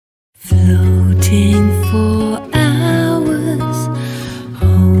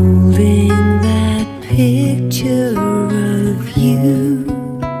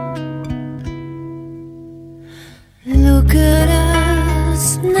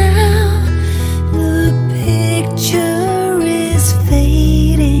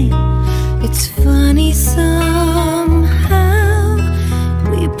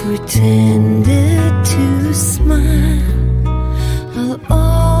intended to smile. I'll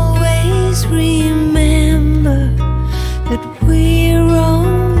always remember that we're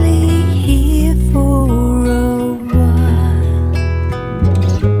only here for a while.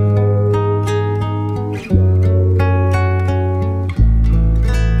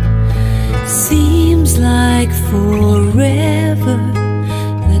 Seems like forever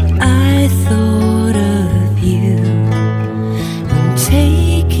that I thought of you. I'm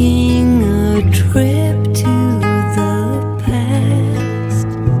taking a trip to the past,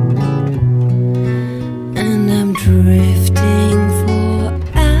 and I'm drifting for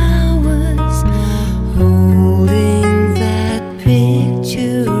hours, holding that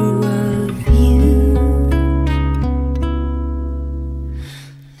picture of you.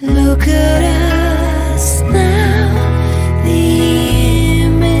 Look at us now, the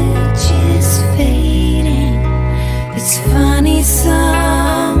image is fading. It's funny somehow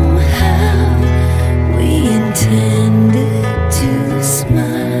we intended to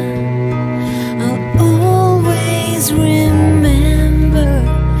smile. I'll always remember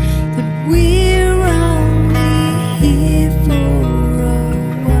that we're only here for a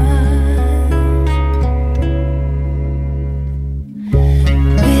while.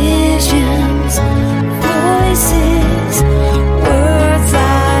 Visions, voices, words I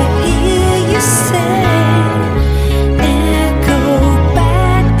hear you say echo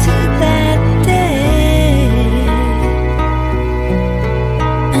back to that day,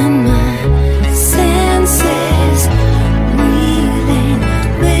 and my senses reeling,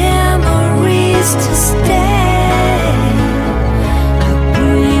 memories to stay. I'll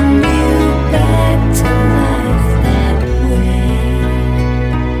bring you back to life that way.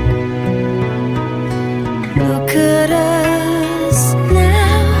 Look at us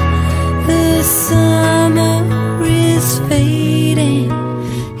now, the summer is fading.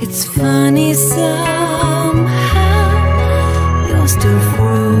 It's funny somehow you're still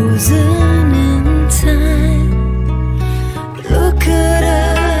frozen